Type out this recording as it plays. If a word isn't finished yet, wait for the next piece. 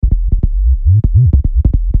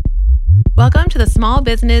Welcome to the Small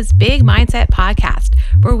Business Big Mindset podcast,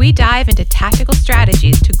 where we dive into tactical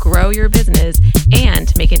strategies to grow your business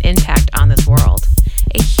and make an impact on this world.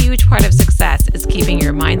 A huge part of success is keeping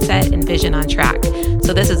your mindset and vision on track.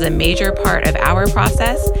 So this is a major part of our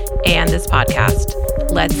process and this podcast.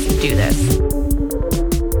 Let's do this.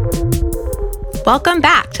 Welcome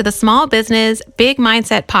back to the Small Business Big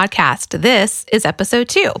Mindset podcast. This is episode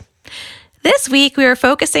 2. This week, we are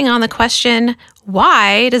focusing on the question,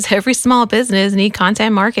 why does every small business need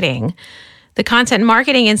content marketing? The Content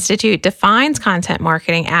Marketing Institute defines content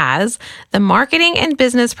marketing as the marketing and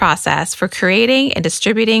business process for creating and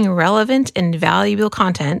distributing relevant and valuable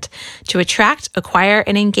content to attract, acquire,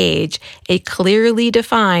 and engage a clearly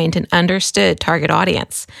defined and understood target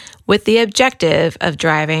audience with the objective of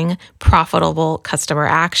driving profitable customer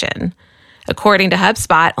action. According to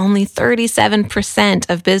HubSpot, only 37%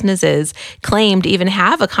 of businesses claim to even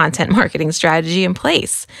have a content marketing strategy in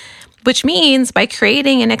place, which means by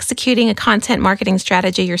creating and executing a content marketing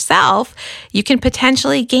strategy yourself, you can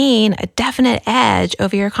potentially gain a definite edge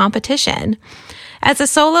over your competition. As a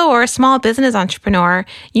solo or a small business entrepreneur,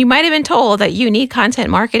 you might have been told that you need content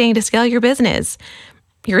marketing to scale your business.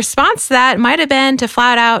 Your response to that might have been to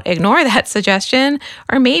flat out ignore that suggestion,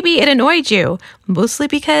 or maybe it annoyed you, mostly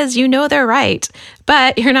because you know they're right,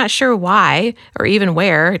 but you're not sure why or even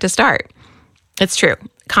where to start. It's true.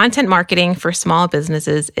 Content marketing for small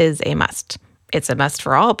businesses is a must. It's a must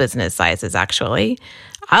for all business sizes, actually.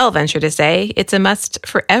 I'll venture to say it's a must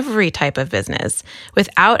for every type of business.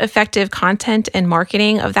 Without effective content and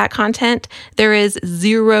marketing of that content, there is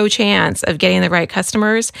zero chance of getting the right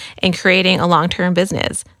customers and creating a long-term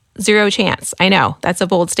business. Zero chance. I know, that's a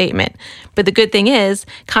bold statement. But the good thing is,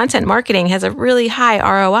 content marketing has a really high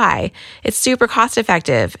ROI. It's super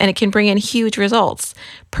cost-effective, and it can bring in huge results.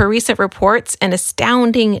 Per recent reports, an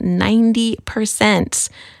astounding 90%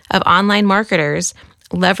 of online marketers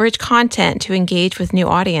leverage content to engage with new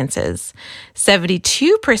audiences.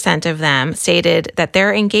 72% of them stated that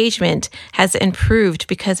their engagement has improved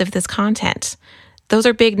because of this content. Those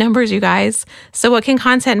are big numbers, you guys. So what can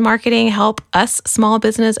content marketing help us small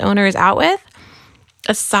business owners out with?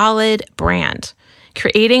 A solid brand.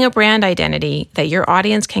 Creating a brand identity that your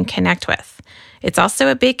audience can connect with. It's also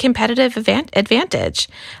a big competitive advantage.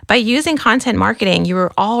 By using content marketing, you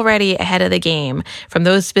are already ahead of the game from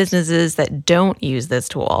those businesses that don't use this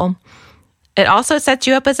tool. It also sets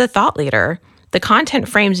you up as a thought leader. The content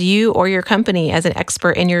frames you or your company as an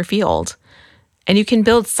expert in your field. And you can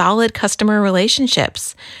build solid customer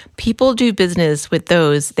relationships. People do business with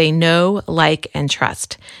those they know, like, and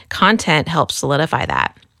trust. Content helps solidify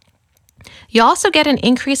that. You also get an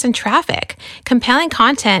increase in traffic. Compelling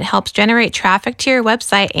content helps generate traffic to your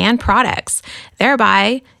website and products,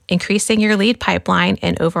 thereby increasing your lead pipeline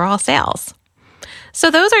and overall sales.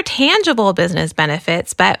 So those are tangible business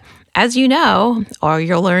benefits, but as you know, or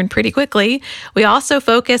you'll learn pretty quickly, we also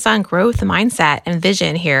focus on growth mindset and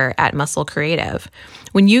vision here at Muscle Creative.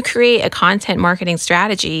 When you create a content marketing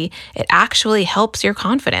strategy, it actually helps your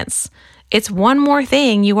confidence. It's one more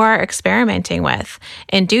thing you are experimenting with,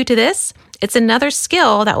 and due to this, it's another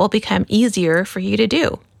skill that will become easier for you to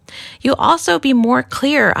do. You'll also be more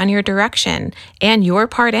clear on your direction and your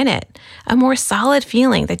part in it, a more solid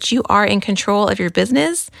feeling that you are in control of your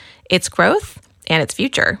business, its growth, and its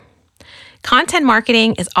future. Content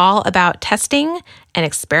marketing is all about testing and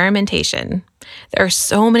experimentation. There are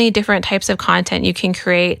so many different types of content you can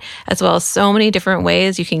create, as well as so many different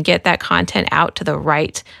ways you can get that content out to the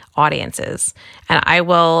right audiences. And I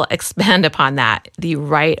will expand upon that, the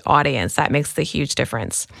right audience. That makes the huge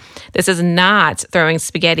difference. This is not throwing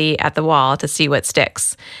spaghetti at the wall to see what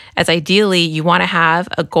sticks, as ideally you want to have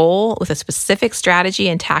a goal with a specific strategy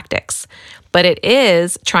and tactics. But it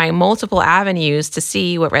is trying multiple avenues to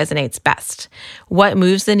see what resonates best, what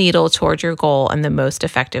moves the needle toward your goal in the most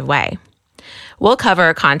effective way. We'll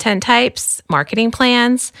cover content types, marketing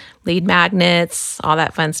plans, lead magnets, all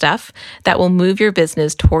that fun stuff that will move your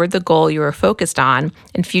business toward the goal you are focused on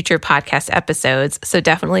in future podcast episodes, so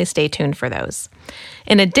definitely stay tuned for those.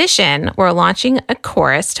 In addition, we're launching a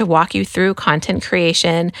course to walk you through content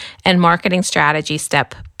creation and marketing strategy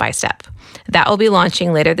step by step. That will be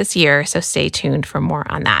launching later this year, so stay tuned for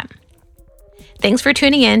more on that. Thanks for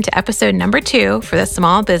tuning in to episode number 2 for the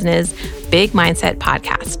Small Business Big Mindset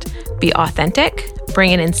podcast. Be authentic,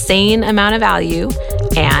 bring an insane amount of value,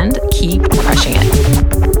 and keep crushing it.